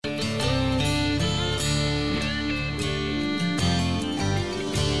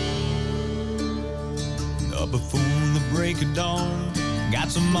up before the break of dawn. Got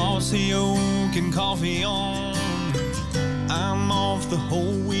some mossy oak and coffee on. I'm off the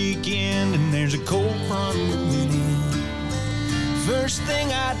whole weekend and there's a cold front moving in. First thing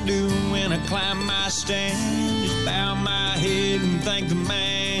I do when I climb my stand is bow my head and thank the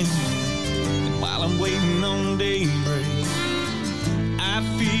man. And while I'm waiting on daybreak, I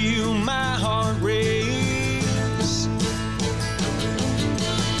feel my heart race.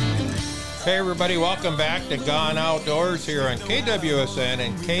 Hey everybody, welcome back to Gone Outdoors here on KWSN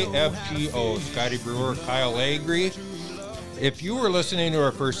and KFGO. Scotty Brewer, Kyle Agri. If you were listening to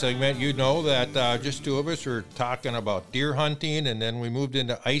our first segment, you know that just two of us were talking about deer hunting, and then we moved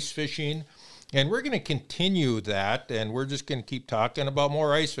into ice fishing. And we're going to continue that, and we're just going to keep talking about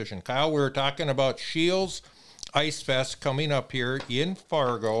more ice fishing. Kyle, we were talking about Scheels Ice Fest coming up here in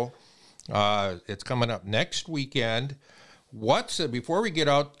Fargo. It's coming up next weekend. Before we get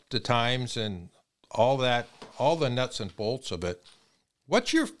out the times and all that, all the nuts and bolts of it,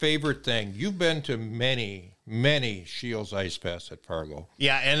 what's your favorite thing? You've been to many Scheels Ice Fests at Fargo.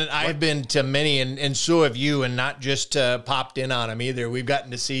 Yeah, and I've been to many, and so have you, and not just popped in on them either. We've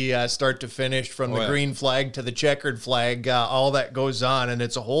gotten to see start to finish from the green flag to the checkered flag, all that goes on, and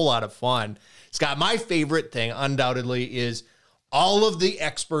it's a whole lot of fun. Scott, my favorite thing, undoubtedly, is all of the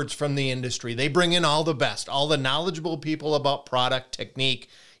experts from the industry. They bring in all the best, all the knowledgeable people about product, technique,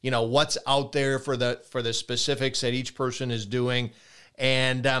 what's out there for the specifics that each person is doing.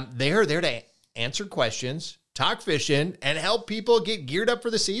 And they're there to answer questions, talk fishing, and help people get geared up for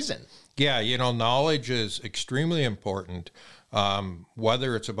the season. Yeah, knowledge is extremely important.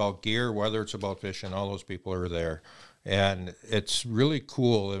 Whether it's about gear, whether it's about fishing, all those people are there. And it's really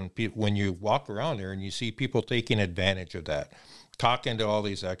cool when you walk around there and you see people taking advantage of that, talking to all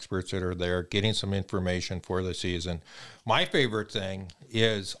these experts that are there, getting some information for the season. My favorite thing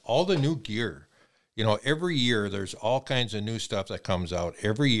is all the new gear. Every year there's all kinds of new stuff that comes out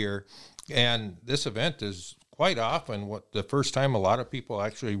every year. And this event is quite often the first time a lot of people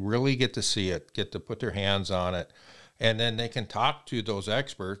actually really get to see it, get to put their hands on it. And then they can talk to those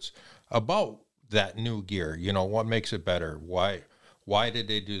experts about that new gear. What makes it better? Why did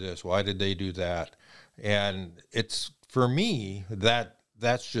they do this? Why did they do that? And it's, for me,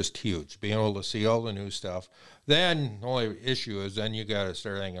 that's just huge, being able to see all the new stuff. Then the only issue is then you got to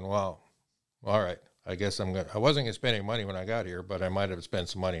start thinking, well, all right, I guess I wasn't going to spend any money when I got here, but I might have spent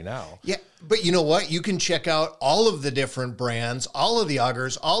some money now. Yeah, but you know what? You can check out all of the different brands, all of the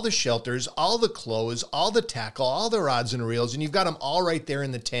augers, all the shelters, all the clothes, all the tackle, all the rods and reels, and you've got them all right there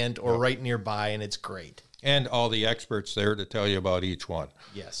in the tent or right nearby, and it's great. And all the experts there to tell you about each one.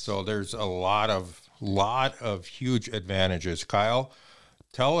 Yes. So there's a lot of huge advantages. Kyle,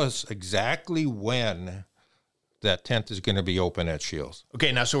 tell us exactly when that tent is going to be open at Scheels.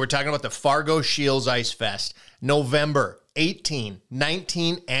 Okay, now, so we're talking about the Fargo Scheels Ice Fest, November 18,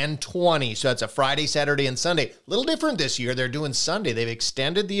 19, and 20. So that's a Friday, Saturday, and Sunday. A little different this year. They're doing Sunday. They've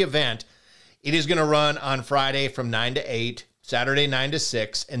extended the event. It is going to run on Friday from 9 to 8, Saturday 9 to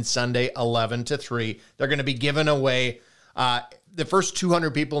 6, and Sunday 11 to 3. They're going to be giving away the first 200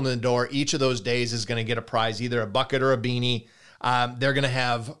 people in the door. Each of those days is going to get a prize, either a bucket or a beanie. They're going to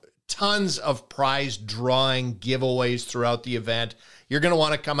have tons of prize drawing giveaways throughout the event. You're going to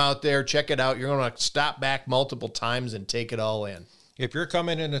want to come out there, check it out. You're going to stop back multiple times and take it all in. If you're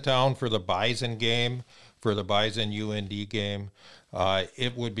coming into town for the Bison game, for the Bison UND game,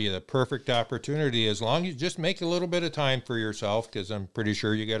 it would be the perfect opportunity as long as you just make a little bit of time for yourself, because I'm pretty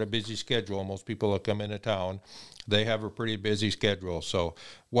sure you got a busy schedule. Most people that come into town, they have a pretty busy schedule. So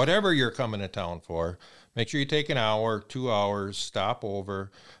whatever you're coming to town for, make sure you take an hour, 2 hours, stop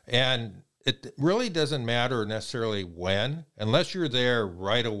over. And it really doesn't matter necessarily when, unless you're there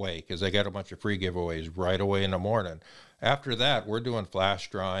right away, because they got a bunch of free giveaways right away in the morning. After that, we're doing flash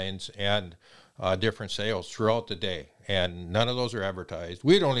drawings and different sales throughout the day. And none of those are advertised.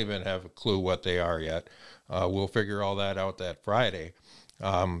 We don't even have a clue what they are yet. We'll figure all that out that Friday.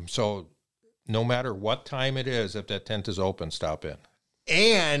 So no matter what time it is, if that tent is open, stop in.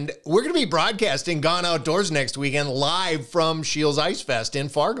 And we're going to be broadcasting Gone Outdoors next weekend live from Scheels Ice Fest in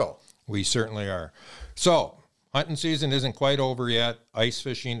Fargo. We certainly are. So hunting season isn't quite over yet. Ice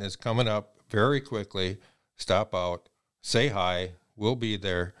fishing is coming up very quickly. Stop out, say hi. We'll be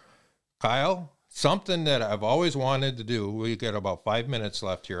there. Kyle, something that I've always wanted to do. We got about 5 minutes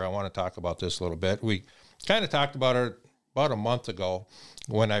left here. I want to talk about this a little bit. We kind of talked about it about a month ago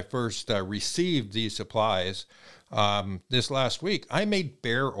when I first received these supplies. This last week, I made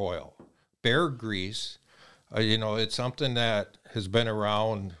bear oil, bear grease. It's something that has been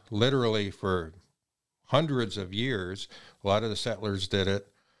around literally for hundreds of years. A lot of the settlers did it,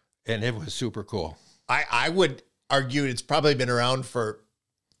 and it was super cool. I would argue it's probably been around for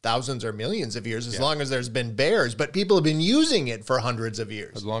thousands or millions of years, as long as there's been bears, but people have been using it for hundreds of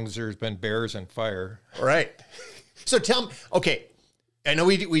years. As long as there's been bears and fire. Right. So tell me, okay, I know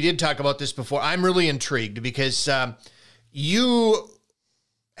we did talk about this before. I'm really intrigued because you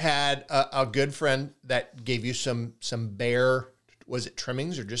had a good friend that gave you some bear, was it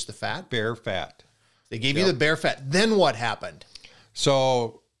trimmings or just the fat? Bear fat. They gave you the bear fat. Then what happened?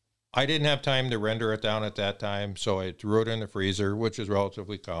 So I didn't have time to render it down at that time, so I threw it in the freezer, which is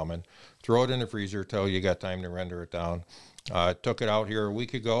relatively common. Throw it in the freezer till you got time to render it down. Took it out here a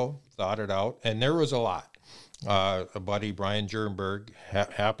week ago, thawed it out, and there was a lot. A buddy, Brian Jernberg,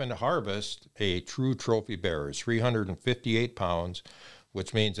 happened to harvest a true trophy bear. It's 358 pounds,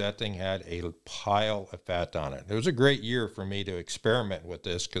 which means that thing had a pile of fat on it. It was a great year for me to experiment with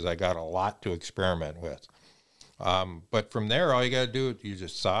this because I got a lot to experiment with. But from there, all you got to do, you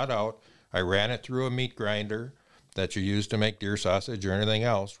just saw it out. I ran it through a meat grinder that you use to make deer sausage or anything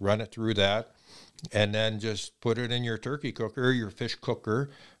else. Run it through that, and then just put it in your turkey cooker or your fish cooker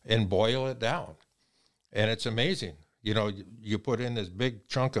and boil it down. And it's amazing. You know, you put in this big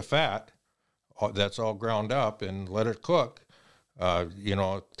chunk of fat that's all ground up and let it cook. You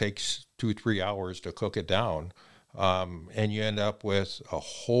know, it takes 2-3 hours to cook it down. And you end up with a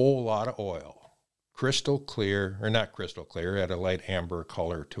whole lot of oil. Crystal clear, or not crystal clear, it had a light amber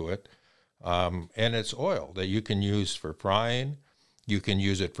color to it. And it's oil that you can use for frying. You can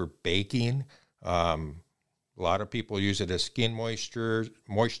use it for baking. A lot of people use it as skin moisturizers.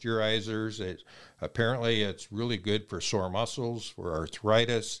 Apparently, it's really good for sore muscles, for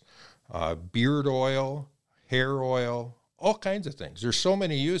arthritis, beard oil, hair oil, all kinds of things. There's so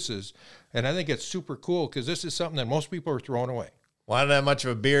many uses, and I think it's super cool because this is something that most people are throwing away. Well, I don't have much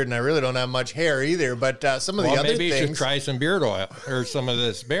of a beard, and I really don't have much hair either, but some of the other maybe things... you should try some beard oil or some of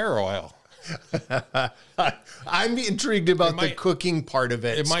this bear oil. I'm intrigued about the cooking part of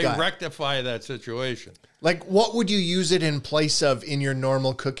it, It Scott. might rectify that situation. Like, what would you use it in place of in your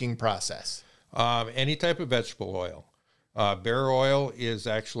normal cooking process? Any type of vegetable oil. Bear oil is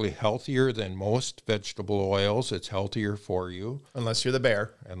actually healthier than most vegetable oils. It's healthier for you. Unless you're the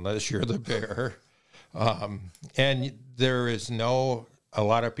bear. Unless you're the bear. And there is a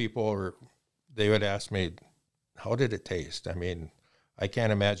lot of people, they would ask me, how did it taste? I mean, I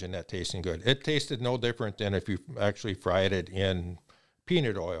can't imagine that tasting good. It tasted no different than if you actually fried it in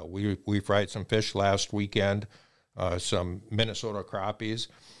peanut oil. We fried some fish last weekend, some Minnesota crappies,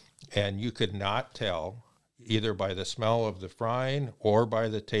 and you could not tell either by the smell of the frying or by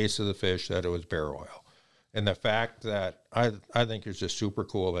the taste of the fish that it was bear oil. And the fact that I think it's just super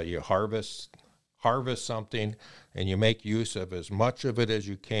cool that you harvest something and you make use of as much of it as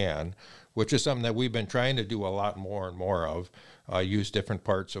you can, which is something that we've been trying to do a lot more and more of, use different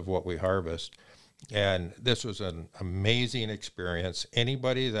parts of what we harvest. And this was an amazing experience. Any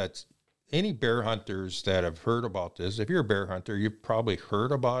bear hunters that have heard about this, if you're a bear hunter, you've probably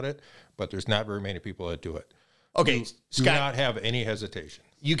heard about it, but there's not very many people that do it. Okay, Scott, Scott, do not have any hesitation.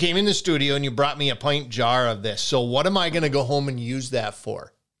 You came in the studio and you brought me a pint jar of this. So what am I going to go home and use that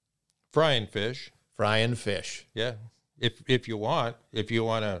for? Frying fish. Frying fish. Yeah. If you want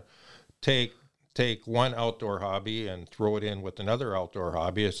to take one outdoor hobby and throw it in with another outdoor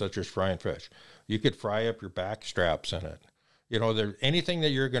hobby, such as frying fish. You could fry up your back straps in it. You know, anything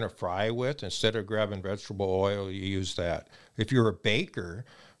that you're going to fry with, instead of grabbing vegetable oil, you use that. If you're a baker,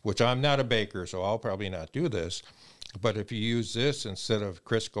 which I'm not a baker, so I'll probably not do this, but if you use this instead of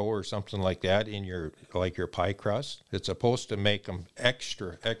Crisco or something like that in your pie crust, it's supposed to make them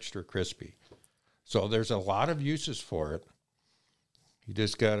extra, extra crispy. So there's a lot of uses for it. You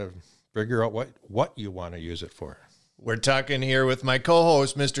just got to figure out what you want to use it for. We're talking here with my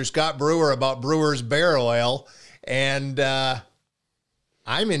co-host, Mr. Scott Brewer, about Brewer's Bear Oil, and I'm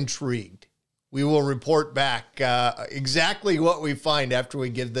intrigued. We will report back exactly what we find after we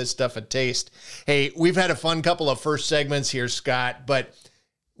give this stuff a taste. Hey, we've had a fun couple of first segments here, Scott, but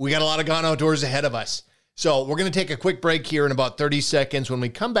we got a lot of Gone Outdoors ahead of us. So we're going to take a quick break here in about 30 seconds. When we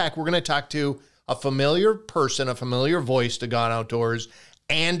come back, we're going to talk to a familiar person, a familiar voice to Gone Outdoors,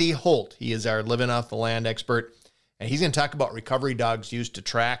 Andy Holt. He is our living off the land expert, and he's going to talk about recovery dogs used to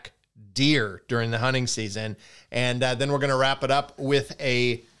track deer during the hunting season. And then we're going to wrap it up with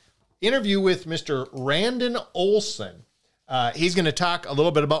a interview with Mr. Randon Olson. He's going to talk a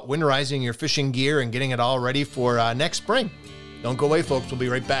little bit about winterizing your fishing gear and getting it all ready for next spring. Don't go away, folks. We'll be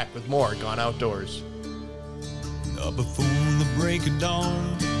right back with more Gone Outdoors. Up before the break of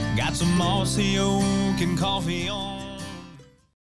dawn, got some mossy oak and coffee on.